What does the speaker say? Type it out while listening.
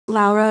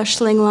Laura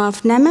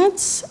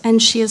Schlingloff-Nemecz,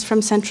 and she is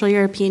from Central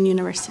European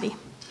University.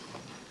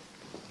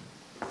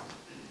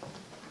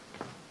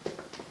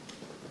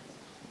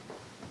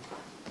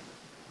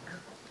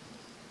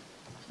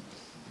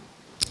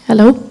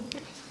 Hello.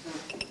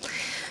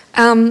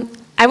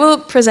 I will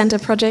present a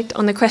project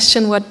on the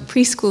question what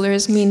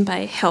preschoolers mean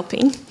by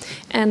helping.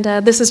 And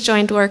this is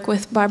joint work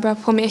with Barbara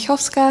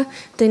Pomiechowska,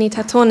 Deni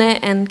Tatone,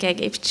 and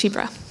Gege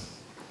Chibra.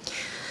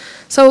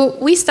 So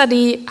we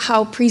study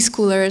how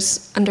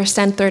preschoolers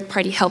understand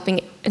third-party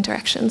helping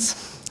interactions.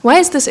 Why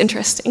is this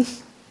interesting?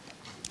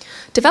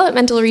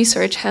 Developmental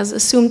research has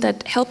assumed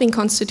that helping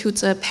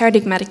constitutes a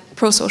paradigmatic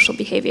prosocial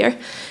behavior,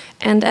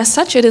 and as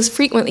such it is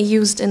frequently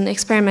used in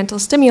experimental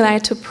stimuli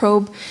to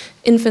probe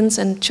infants'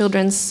 and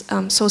children's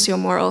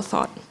socio-moral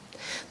thought.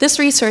 This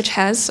research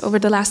has, over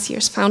the last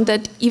years, found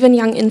that even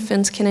young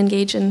infants can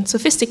engage in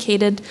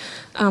sophisticated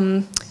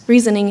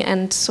reasoning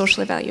and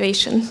social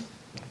evaluation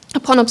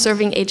upon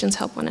observing agents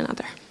help one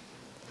another.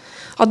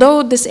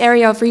 Although this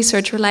area of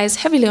research relies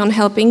heavily on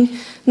helping,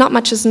 not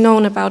much is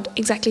known about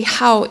exactly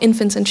how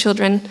infants and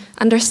children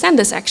understand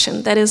this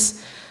action. That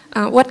is,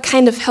 what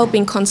kind of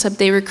helping concept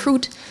they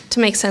recruit to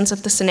make sense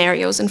of the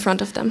scenarios in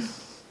front of them.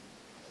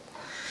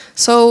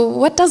 So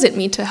what does it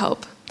mean to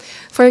help?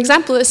 For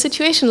example, a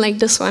situation like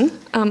this one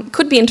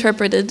could be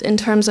interpreted in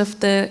terms of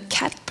the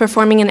cat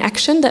performing an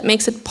action that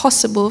makes it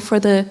possible for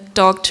the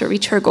dog to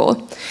reach her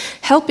goal.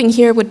 Helping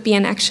here would be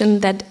an action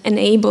that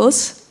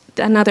enables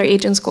another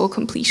agent's goal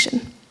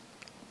completion.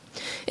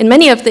 In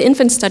many of the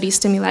infant study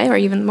stimuli, or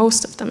even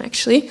most of them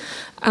actually,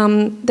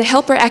 the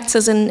helper acts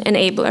as an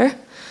enabler.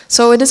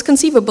 So it is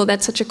conceivable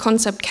that such a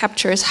concept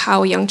captures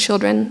how young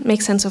children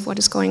make sense of what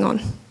is going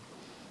on.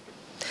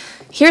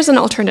 Here's an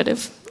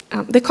alternative.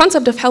 The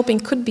concept of helping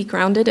could be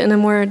grounded in a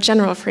more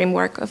general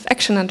framework of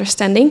action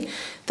understanding,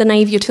 the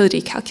naive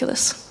utility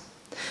calculus.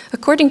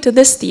 According to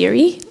this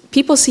theory,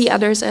 people see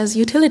others as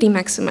utility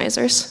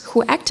maximizers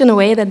who act in a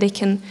way that they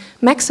can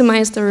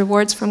maximize the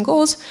rewards from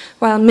goals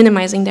while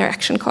minimizing their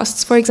action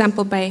costs, for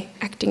example, by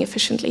acting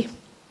efficiently.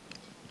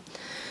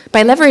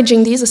 By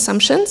leveraging these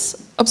assumptions,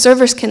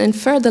 observers can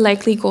infer the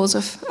likely goals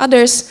of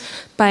others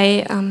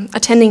by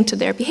attending to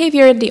their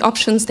behavior, the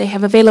options they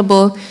have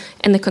available,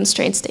 and the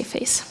constraints they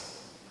face.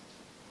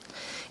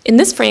 In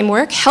this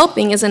framework,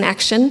 helping is an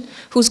action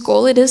whose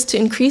goal it is to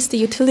increase the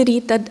utility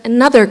that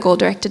another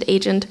goal-directed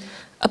agent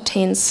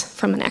obtains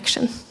from an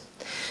action.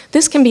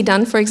 This can be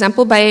done, for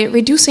example, by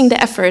reducing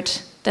the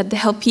effort that the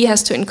helpee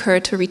has to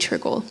incur to reach her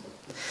goal.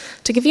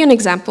 To give you an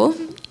example,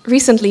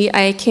 recently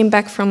I came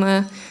back from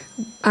a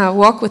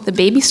walk with the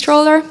baby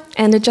stroller,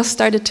 and it just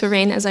started to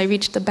rain as I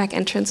reached the back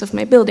entrance of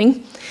my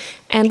building.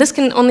 And this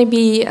can only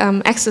be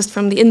accessed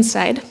from the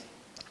inside.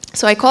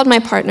 So I called my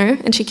partner,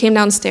 and she came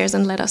downstairs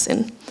and let us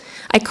in.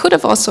 I could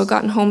have also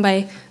gotten home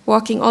by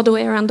walking all the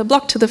way around the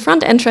block to the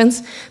front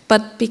entrance,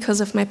 but because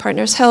of my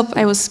partner's help,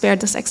 I was spared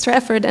this extra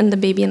effort, and the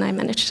baby and I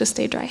managed to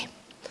stay dry.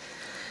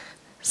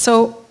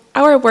 So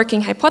our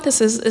working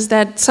hypothesis is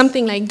that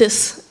something like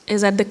this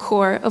is at the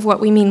core of what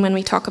we mean when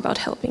we talk about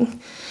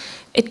helping.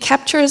 It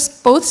captures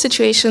both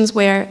situations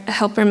where a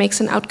helper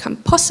makes an outcome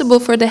possible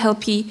for the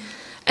helpee,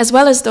 as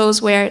well as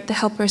those where the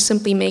helper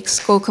simply makes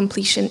goal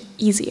completion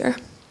easier.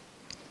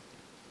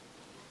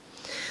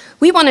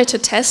 We wanted to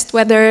test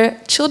whether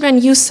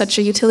children use such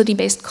a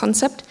utility-based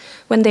concept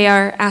when they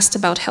are asked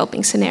about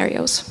helping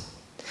scenarios.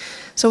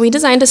 So we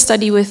designed a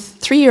study with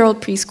 3-year-old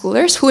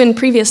preschoolers who in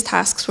previous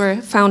tasks were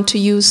found to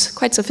use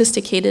quite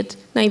sophisticated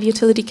naive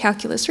utility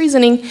calculus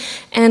reasoning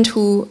and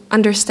who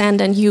understand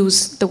and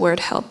use the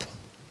word help.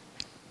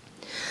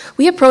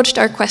 We approached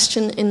our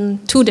question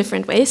in 2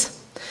 different ways.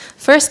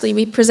 Firstly,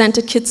 we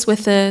presented kids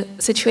with a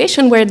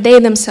situation where they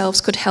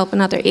themselves could help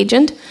another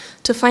agent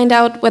to find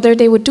out whether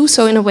they would do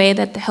so in a way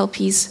that the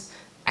helpee's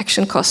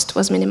action cost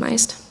was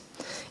minimized.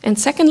 And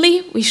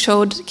secondly, we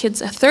showed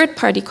kids a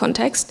third-party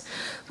context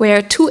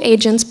where 2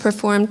 agents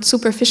performed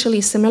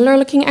superficially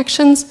similar-looking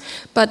actions,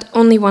 but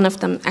only one of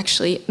them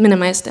actually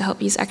minimized the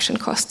helpee's action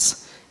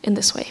costs in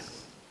this way.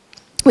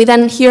 We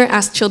then here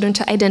asked children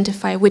to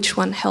identify which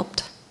one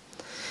helped.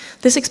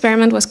 This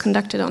experiment was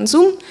conducted on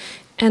Zoom,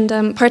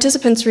 and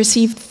participants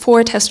received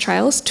 4 test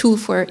trials, 2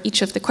 for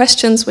each of the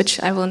questions,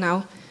 which I will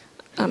now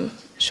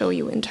show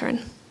you in turn.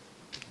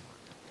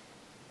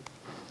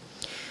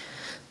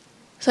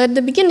 So at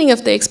the beginning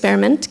of the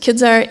experiment,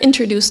 kids are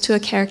introduced to a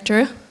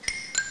character,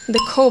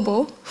 the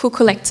Kobo, who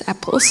collects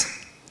apples.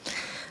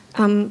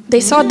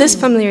 They saw this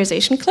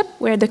familiarization clip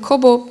where the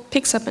Kobo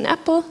picks up an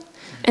apple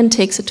and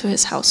takes it to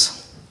his house.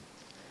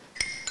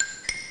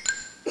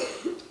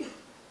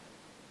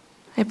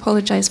 I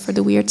apologize for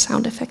the weird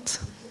sound effects,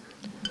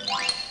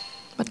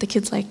 but the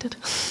kids liked it.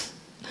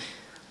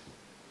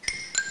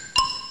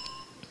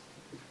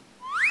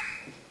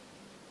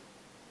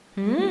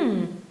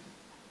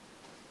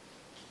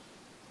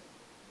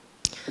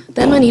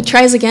 Then when he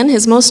tries again,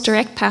 his most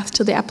direct path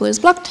to the apple is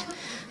blocked.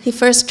 He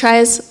first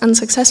tries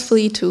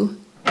unsuccessfully to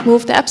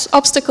move the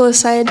obstacle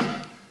aside,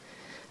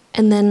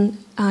 and then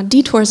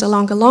detours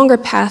along a longer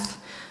path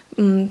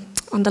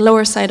on the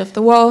lower side of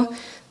the wall,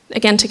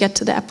 again to get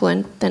to the apple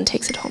and then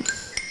takes it home.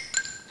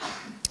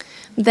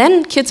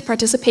 Then kids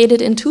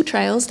participated in 2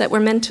 trials that were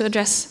meant to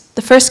address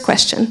the first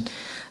question.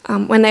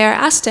 When they are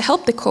asked to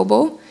help the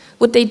kobo,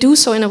 would they do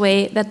so in a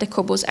way that the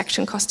kobo's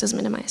action cost is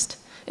minimized?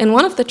 In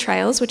one of the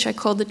trials, which I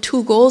call the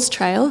 2 goals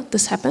trial,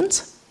 this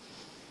happens.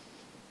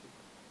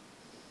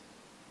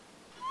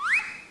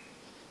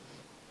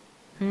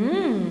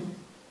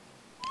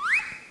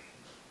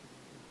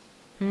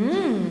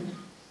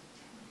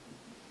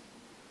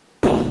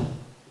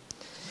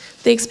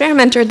 The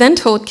experimenter then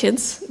told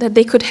kids that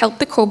they could help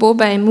the kobo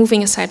by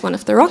moving aside one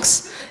of the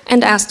rocks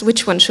and asked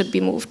which one should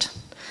be moved.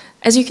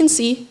 As you can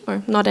see,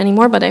 or not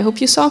anymore, but I hope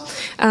you saw,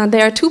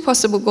 there are 2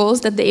 possible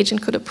goals that the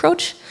agent could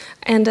approach,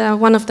 and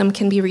one of them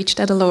can be reached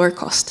at a lower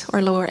cost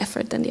or lower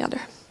effort than the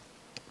other.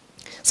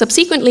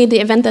 Subsequently, the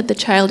event that the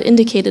child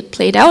indicated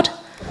played out,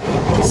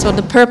 so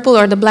the purple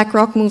or the black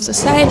rock moves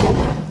aside,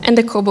 and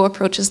the kobo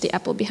approaches the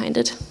apple behind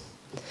it.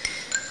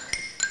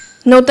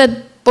 Note that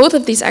both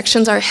of these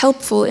actions are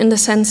helpful in the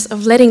sense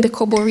of letting the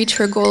kobo reach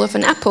her goal of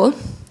an apple,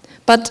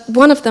 but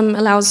one of them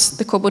allows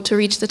the kobo to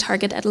reach the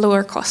target at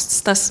lower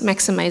costs, thus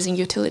maximizing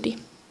utility.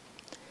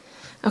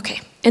 Okay,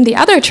 in the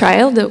other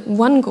trial, the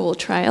 1 goal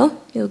trial,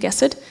 you'll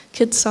guess it,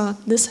 kids saw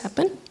this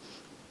happen.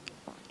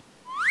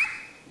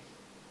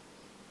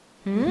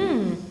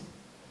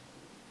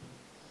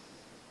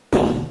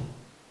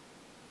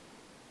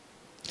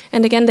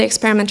 And again, the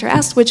experimenter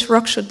asked which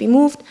rock should be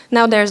moved.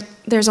 Now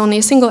there's only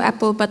a single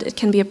apple, but it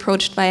can be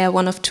approached via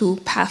one of 2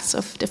 paths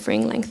of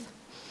differing length.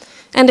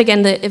 And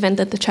again, the event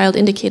that the child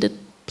indicated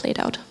played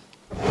out.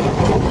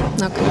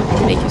 Not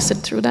gonna make you sit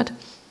through that.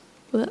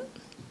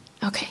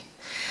 Okay.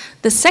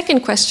 The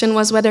second question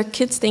was whether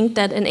kids think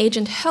that an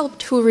agent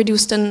helped who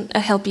reduced a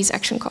helpie's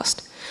action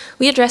cost.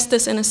 We addressed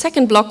this in a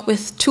second block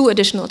with 2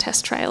 additional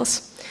test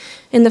trials.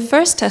 In the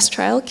first test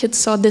trial, kids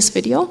saw this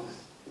video.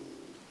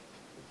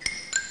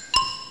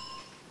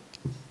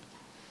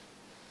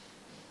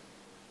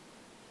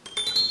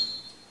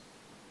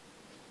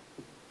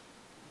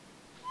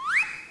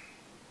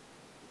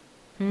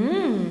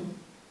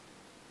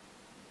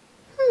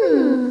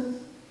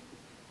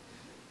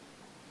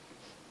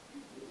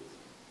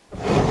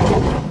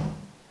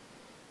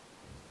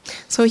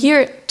 So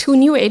here, 2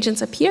 new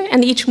agents appear,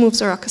 and each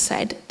moves a rock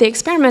aside. The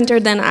experimenter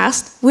then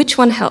asked which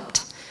one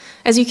helped.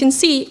 As you can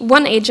see,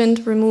 one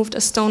agent removed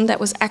a stone that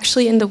was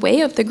actually in the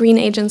way of the green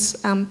agent's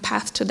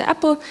path to the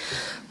apple,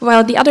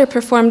 while the other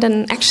performed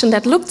an action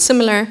that looked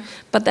similar,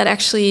 but that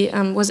actually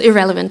was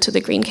irrelevant to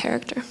the green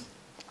character.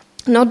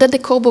 Note that the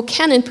kobo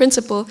can, in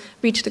principle,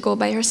 reach the goal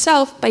by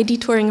herself by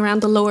detouring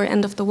around the lower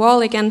end of the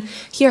wall, again,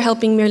 here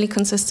helping merely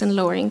consist in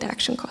lowering the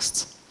action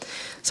costs.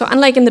 So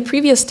unlike in the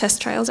previous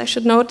test trials, I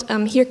should note,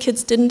 here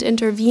kids didn't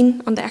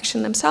intervene on the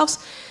action themselves,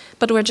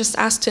 but were just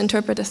asked to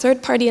interpret a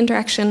third-party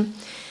interaction.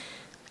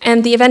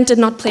 And the event did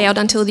not play out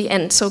until the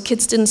end, so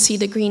kids didn't see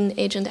the green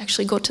agent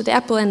actually go to the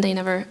apple, and they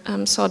never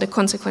saw the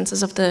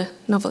consequences of the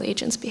novel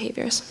agent's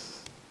behaviors.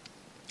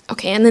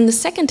 Okay, and in the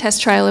second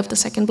test trial of the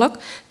second block,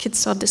 kids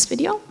saw this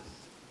video.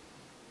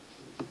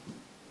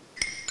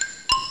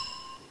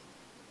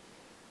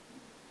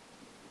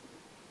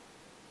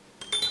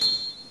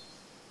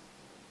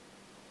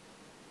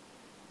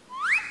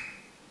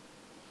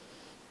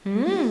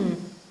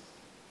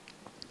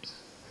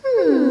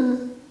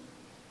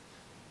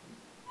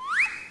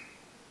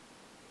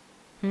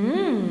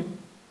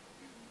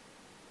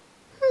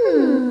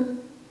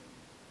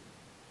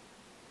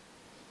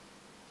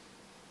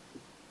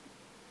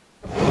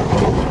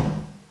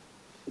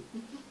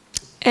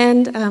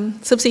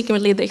 And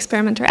subsequently, the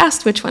experimenter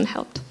asked which one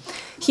helped.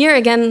 Here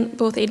again,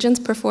 both agents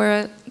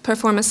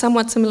perform a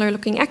somewhat similar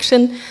looking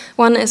action.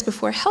 One, as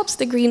before, helps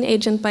the green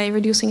agent by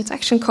reducing its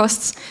action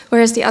costs,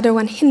 whereas the other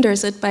one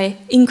hinders it by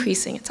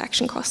increasing its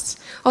action costs.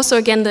 Also,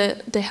 again,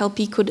 the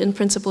helpee could in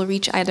principle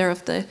reach either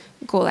of the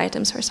goal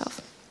items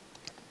herself.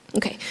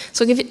 Okay,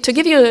 so to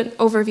give you an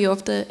overview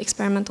of the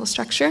experimental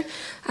structure,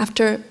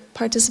 after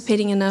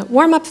participating in a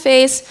warm-up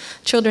phase,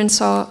 children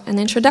saw an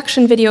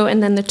introduction video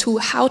and then the 2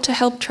 how to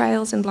help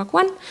trials in block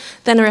 1,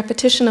 then a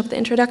repetition of the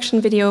introduction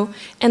video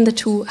and the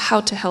 2 how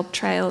to help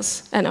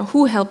trials,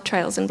 who helped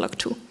trials in block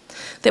 2.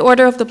 The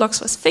order of the blocks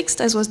was fixed,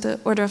 as was the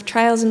order of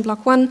trials in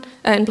block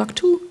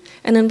 2,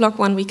 and in block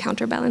 1 we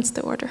counterbalanced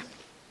the order.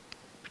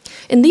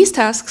 In these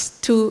tasks,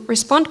 to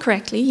respond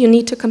correctly, you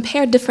need to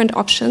compare different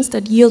options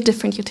that yield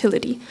different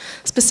utility.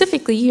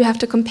 Specifically, you have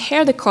to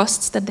compare the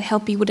costs that the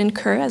helpee would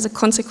incur as a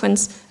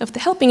consequence of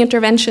the helping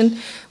intervention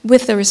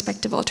with the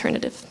respective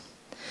alternative.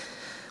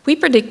 We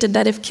predicted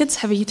that if kids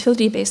have a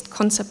utility-based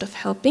concept of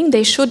helping,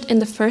 they should, in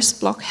the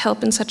first block,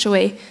 help in such a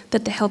way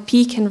that the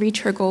helpee can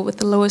reach her goal with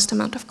the lowest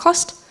amount of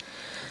cost.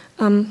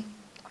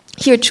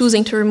 Here,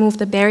 choosing to remove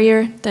the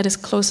barrier that is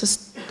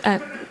closest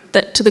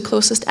to the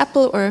closest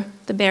apple, or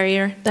the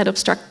barrier that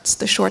obstructs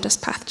the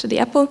shortest path to the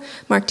apple,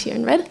 marked here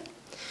in red.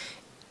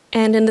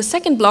 And in the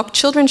second block,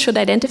 children should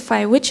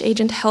identify which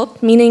agent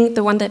helped, meaning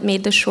the one that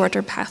made the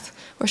shorter path,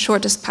 or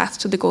shortest path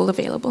to the goal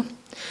available.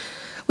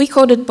 We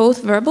coded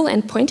both verbal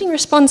and pointing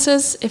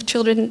responses. If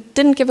children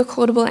didn't give a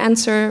codable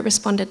answer,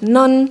 responded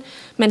none,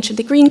 mentioned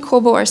the green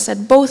kobo, or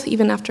said both,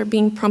 even after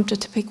being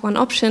prompted to pick one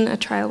option, a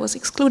trial was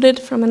excluded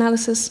from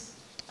analysis.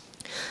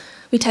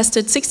 We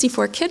tested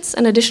 64 kids,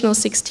 an additional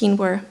 16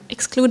 were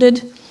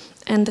excluded,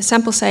 and the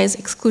sample size,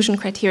 exclusion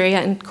criteria,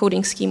 and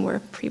coding scheme were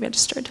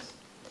pre-registered.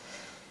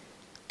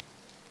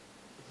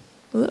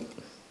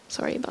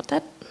 Sorry about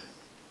that.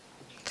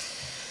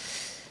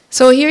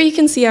 So here you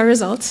can see our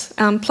results.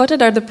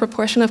 Plotted are the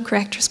proportion of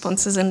correct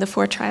responses in the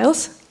 4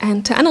 trials.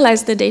 And to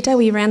analyze the data,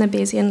 we ran a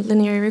Bayesian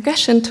linear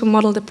regression to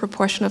model the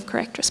proportion of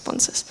correct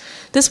responses.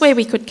 This way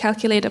we could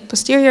calculate a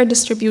posterior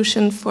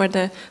distribution for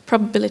the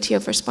probability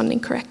of responding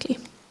correctly.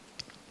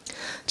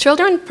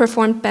 Children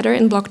performed better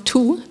in block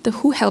 2, the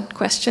who helped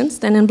questions,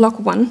 than in block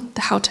 1,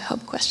 the how to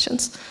help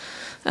questions.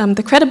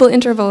 The credible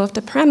interval of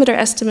the parameter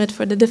estimate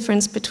for the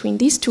difference between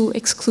these two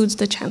excludes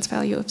the chance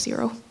value of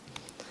 0.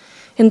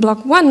 In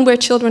block 1, where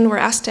children were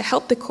asked to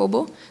help the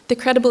kobo, the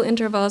credible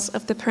intervals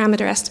of the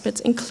parameter estimates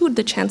include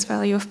the chance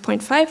value of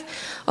 0.5,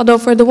 although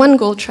for the one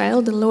goal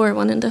trial, the lower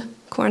one in the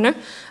corner,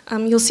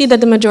 you'll see that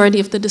the majority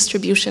of the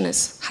distribution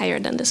is higher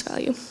than this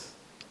value.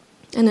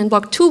 And in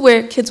block 2,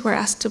 where kids were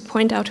asked to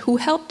point out who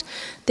helped,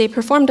 they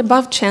performed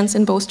above chance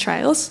in both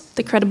trials.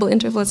 The credible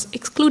intervals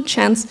exclude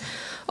chance,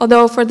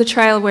 although for the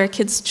trial where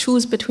kids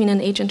choose between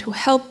an agent who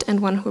helped and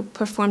one who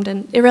performed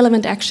an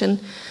irrelevant action,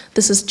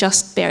 this is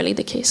just barely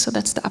the case, so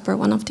that's the upper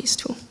one of these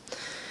two.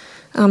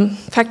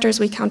 Factors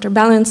we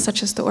counterbalance,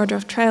 such as the order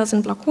of trials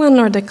in block 1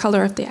 or the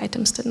color of the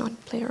items, did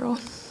not play a role.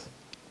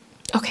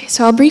 Okay,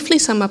 so I'll briefly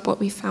sum up what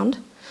we found.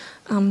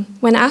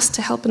 When asked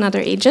to help another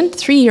agent,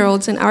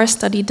 3-year-olds in our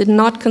study did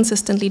not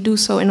consistently do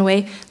so in a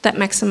way that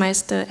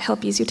maximized the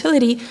helpy's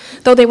utility,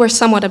 though they were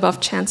somewhat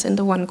above chance in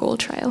the one goal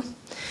trial.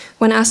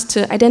 When asked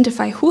to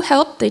identify who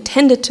helped, they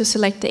tended to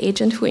select the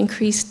agent who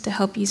increased the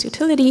helpy's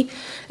utility,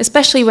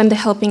 especially when the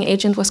helping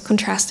agent was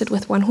contrasted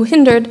with one who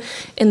hindered.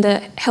 In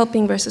the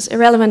helping versus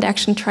irrelevant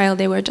action trial,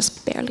 they were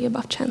just barely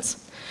above chance.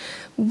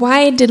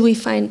 Why did we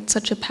find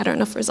such a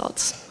pattern of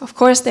results? Of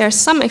course, there are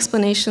some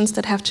explanations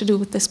that have to do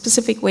with the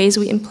specific ways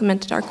we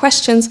implemented our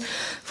questions.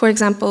 For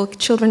example,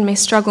 children may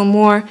struggle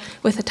more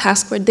with a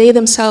task where they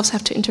themselves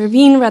have to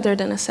intervene rather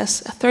than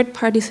assess a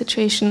third-party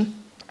situation.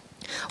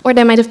 Or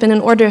there might have been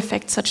an order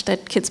effect such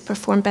that kids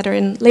perform better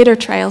in later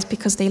trials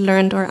because they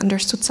learned or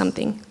understood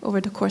something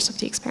over the course of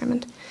the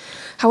experiment.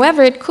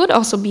 However, it could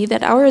also be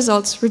that our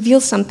results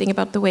reveal something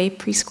about the way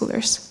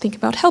preschoolers think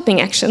about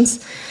helping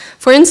actions.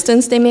 For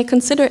instance, they may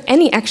consider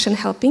any action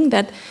helping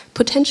that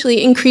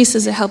potentially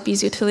increases a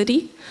helpy's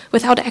utility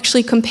without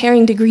actually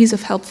comparing degrees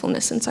of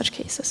helpfulness in such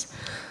cases.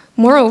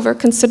 Moreover,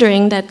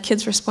 considering that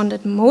kids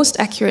responded most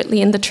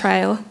accurately in the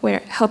trial where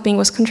helping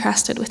was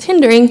contrasted with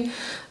hindering,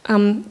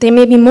 they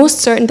may be most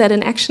certain that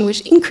an action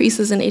which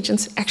increases an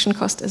agent's action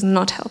cost is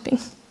not helping.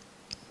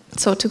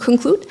 So to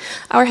conclude,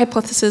 our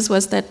hypothesis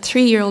was that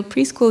 3-year-old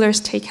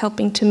preschoolers take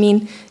helping to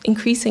mean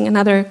increasing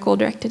another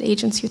goal-directed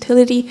agent's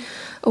utility.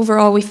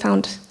 Overall, we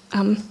found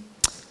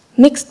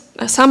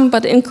some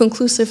but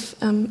inconclusive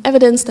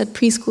evidence that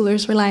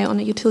preschoolers rely on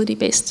a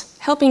utility-based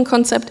helping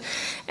concept,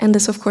 and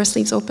this of course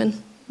leaves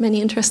open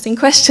many interesting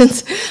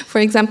questions. For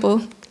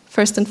example,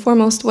 first and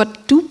foremost,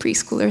 what do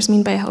preschoolers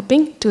mean by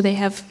helping? Do they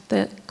have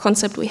the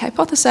concept we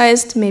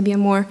hypothesized, maybe a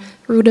more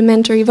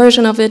rudimentary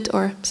version of it,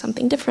 or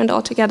something different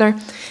altogether?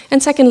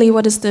 And secondly,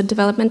 what is the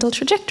developmental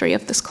trajectory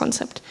of this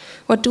concept?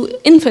 What do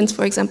infants,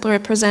 for example,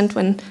 represent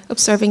when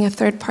observing a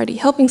third-party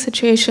helping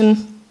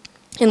situation?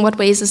 In what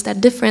ways is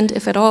that different,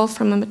 if at all,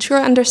 from a mature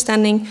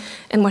understanding?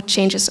 And what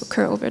changes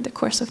occur over the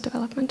course of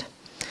development?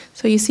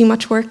 So you see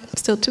much work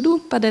still to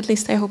do, but at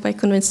least I hope I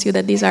convinced you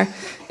that these are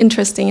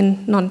interesting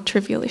and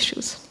non-trivial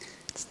issues.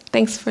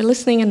 Thanks for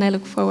listening, and I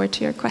look forward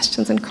to your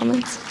questions and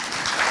comments.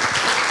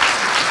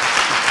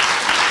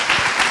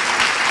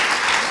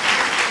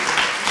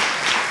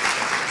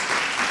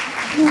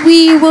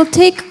 We will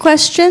take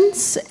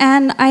questions,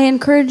 and I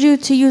encourage you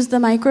to use the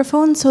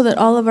microphone so that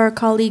all of our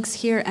colleagues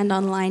here and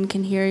online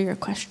can hear your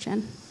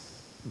question.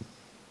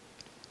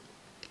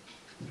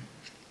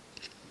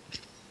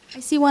 I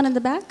see one in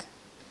the back.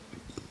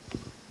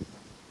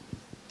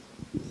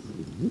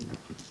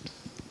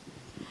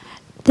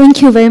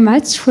 Thank you very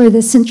much for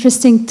this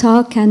interesting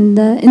talk and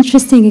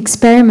interesting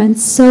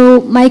experiments.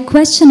 So my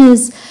question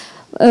is,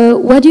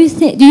 what do you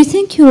think? Do you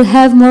think you'll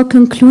have more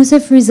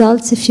conclusive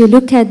results if you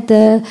look at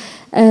the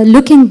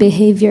looking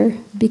behavior?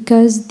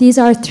 Because these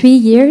are 3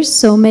 years,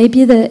 so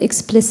maybe the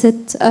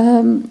explicit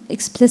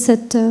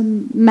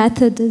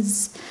method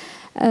is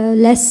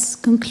less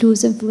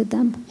conclusive with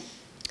them.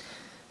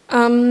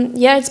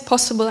 Yeah, it's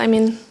possible. I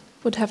mean,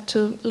 would have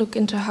to look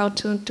into how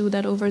to do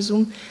that over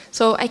Zoom.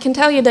 So I can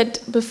tell you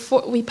that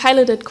before we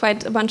piloted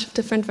quite a bunch of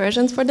different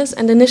versions for this,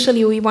 and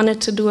initially we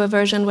wanted to do a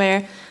version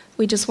where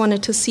we just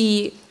wanted to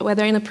see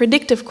whether in a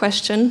predictive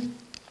question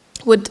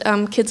would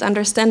kids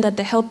understand that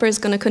the helper is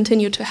going to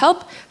continue to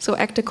help, so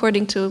act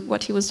according to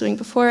what he was doing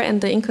before, and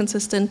the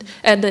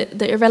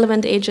the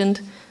irrelevant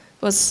agent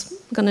was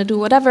going to do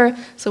whatever.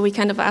 So we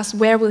kind of asked,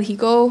 where will he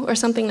go, or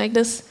something like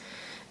this.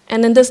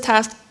 And in this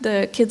task,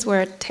 the kids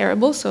were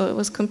terrible, so it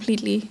was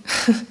completely,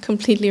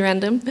 completely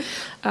random.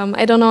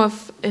 I don't know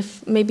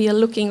if maybe a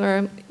looking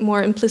or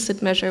more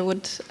implicit measure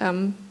would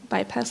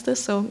bypass this.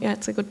 So yeah,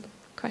 it's a good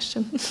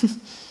question.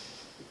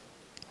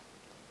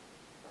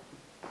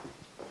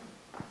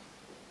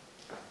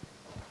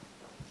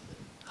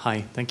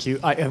 Hi, thank you.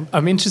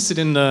 I'm interested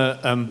in the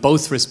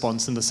both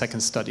response in the second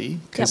study,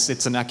 because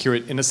it's an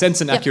accurate, in a sense,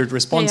 an accurate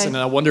response, and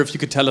I wonder if you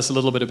could tell us a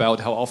little bit about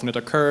how often it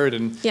occurred,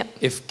 and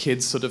if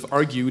kids sort of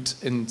argued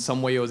in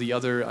some way or the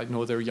other. I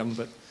know they're young,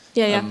 but...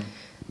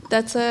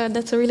 That's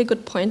a really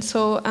good point.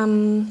 So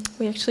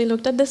we actually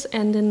looked at this,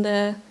 and in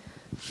the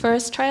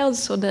first trials,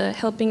 so the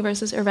helping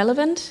versus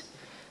irrelevant,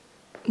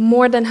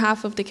 more than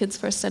half of the kids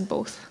first said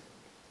both.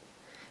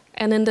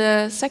 And in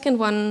the second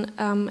one,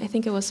 I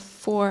think it was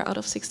 4 out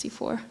of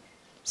 64.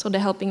 So the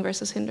helping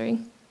versus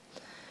hindering.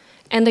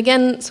 And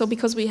again, so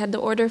because we had the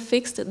order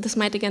fixed, this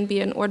might again be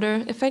an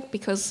order effect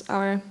because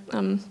our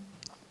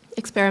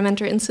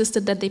experimenter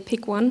insisted that they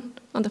pick one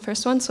on the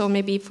first one. So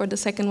maybe for the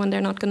second one,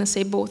 they're not going to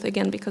say both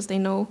again because they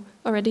know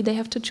already they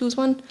have to choose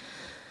one.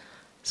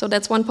 So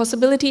that's one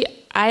possibility.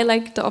 I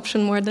like the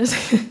option more that,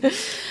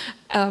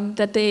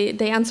 that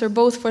they answer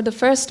both for the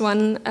first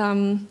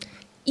one.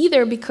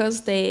 Either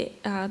because they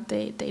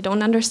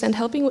don't understand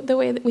helping the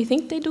way that we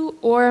think they do,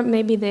 or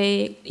maybe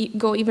they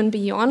go even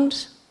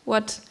beyond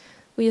what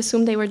we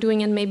assume they were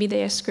doing, and maybe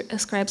they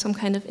ascribe some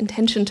kind of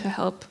intention to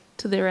help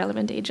to the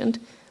relevant agent.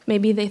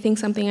 Maybe they think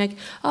something like,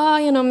 oh,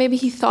 you know, maybe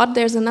he thought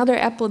there's another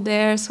apple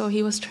there, so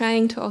he was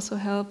trying to also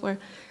help. Or,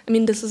 I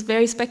mean, this is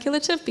very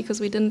speculative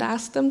because we didn't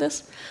ask them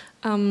this,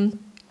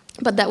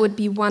 but that would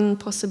be one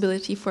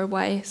possibility for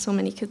why so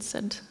many kids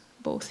said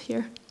both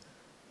here.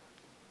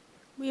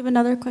 We have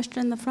another question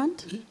in the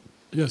front.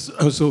 Yes,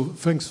 so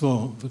thanks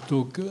for the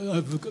talk.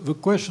 The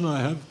question I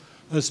have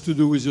has to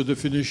do with your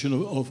definition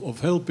of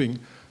helping,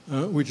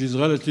 which is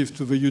relative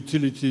to the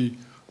utility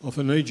of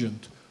an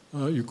agent.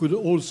 You could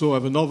also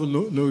have another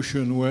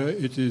notion where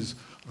it is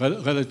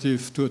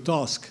relative to a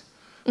task,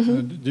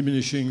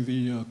 diminishing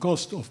the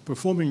cost of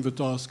performing the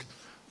task,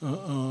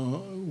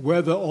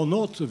 whether or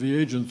not the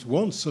agent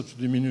wants such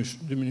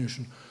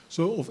diminution.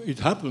 So it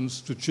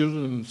happens to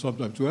children and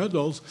sometimes to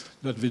adults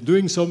that they're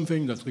doing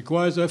something that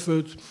requires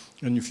effort,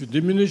 and if you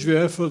diminish the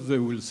effort, they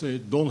will say,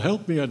 don't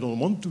help me, I don't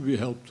want to be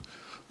helped.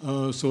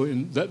 So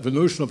in that, the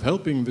notion of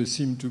helping they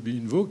seem to be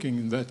invoking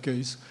in that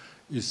case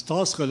is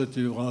task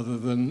relative rather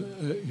than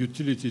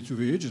utility to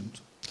the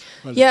agent.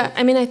 Yeah,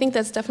 I mean, I think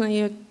that's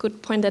definitely a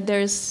good point, that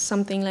there is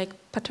something like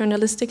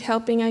paternalistic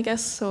helping, I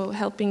guess, so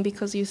helping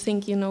because you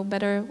think you know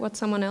better what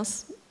someone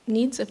else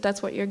needs, if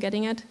that's what you're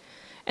getting at.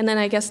 And then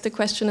I guess the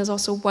question is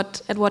also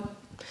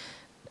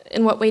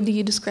in what way do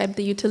you describe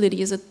the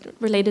utility? Is it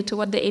related to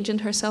what the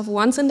agent herself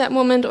wants in that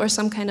moment, or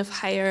some kind of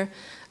higher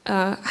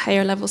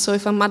level? So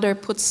if a mother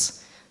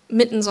puts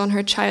mittens on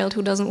her child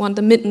who doesn't want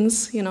the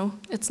mittens, you know,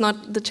 it's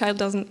not, the child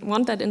doesn't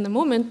want that in the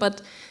moment,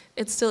 but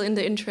it's still in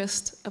the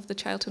interest of the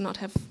child to not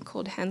have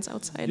cold hands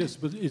outside. Yes,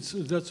 but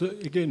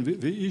again,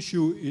 the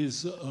issue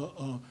is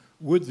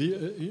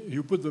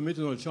you put the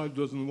mitten on a child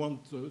who doesn't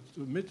want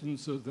the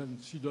mittens, then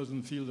she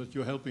doesn't feel that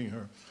you're helping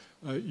her.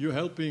 You're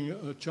helping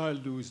a child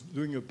who is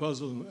doing a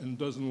puzzle and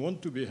doesn't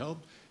want to be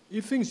helped.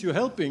 It thinks you're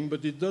helping,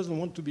 but it doesn't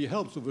want to be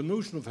helped. So the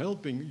notion of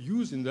helping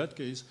used in that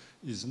case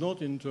is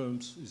not in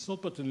terms, it's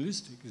not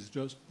paternalistic, it's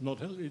just not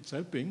helping, it's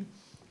helping,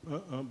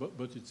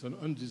 but it's an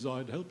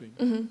undesired helping.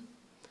 Mm-hmm.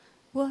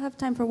 We'll have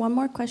time for one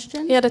more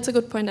question. Yeah, that's a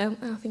good point.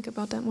 I'll think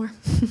about that more.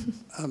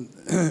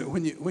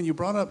 When you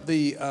brought up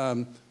the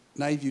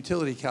naive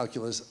utility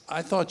calculus,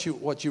 I thought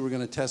what you were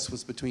going to test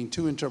was between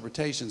two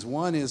interpretations.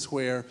 One is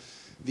where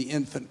the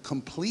infant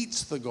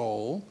completes the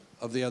goal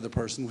of the other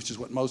person, which is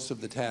what most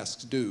of the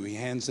tasks do. He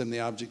hands them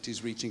the object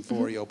he's reaching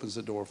for, he opens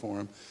the door for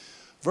him,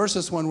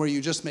 versus one where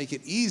you just make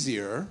it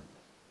easier,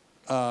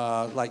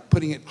 like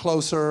putting it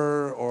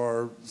closer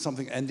or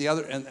something, and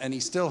he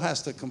still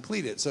has to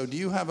complete it. So do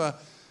you have a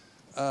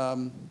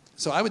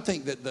so I would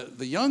think that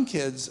the young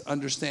kids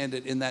understand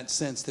it in that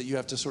sense that you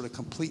have to sort of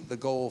complete the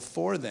goal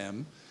for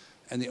them,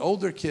 and the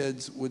older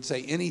kids would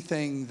say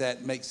anything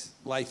that makes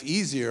life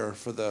easier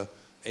for the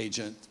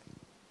agent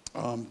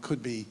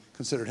could be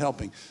considered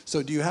helping.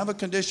 So do you have a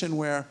condition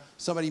where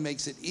somebody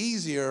makes it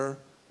easier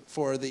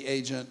for the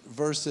agent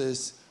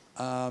versus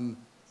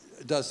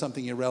does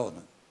something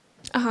irrelevant?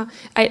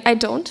 I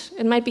don't.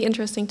 It might be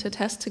interesting to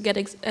test to get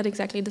at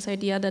exactly this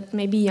idea that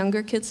maybe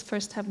younger kids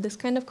first have this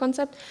kind of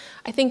concept.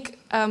 I think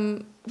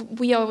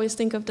we always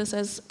think of this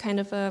as kind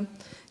of a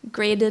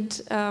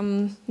graded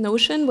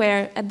notion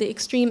where at the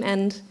extreme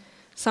end,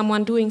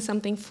 someone doing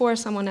something for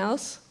someone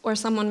else, or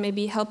someone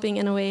maybe helping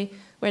in a way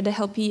where the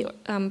helpee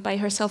by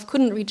herself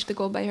couldn't reach the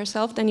goal by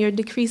herself, then you're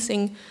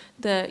decreasing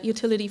the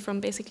utility from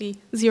basically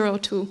 0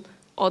 to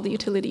all the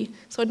utility.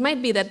 So it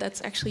might be that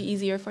that's actually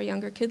easier for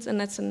younger kids, and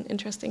that's an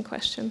interesting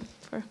question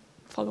for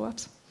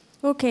follow-ups.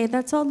 Okay,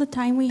 that's all the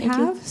time we Thank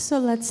have. you. So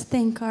let's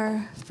thank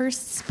our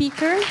first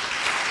speaker.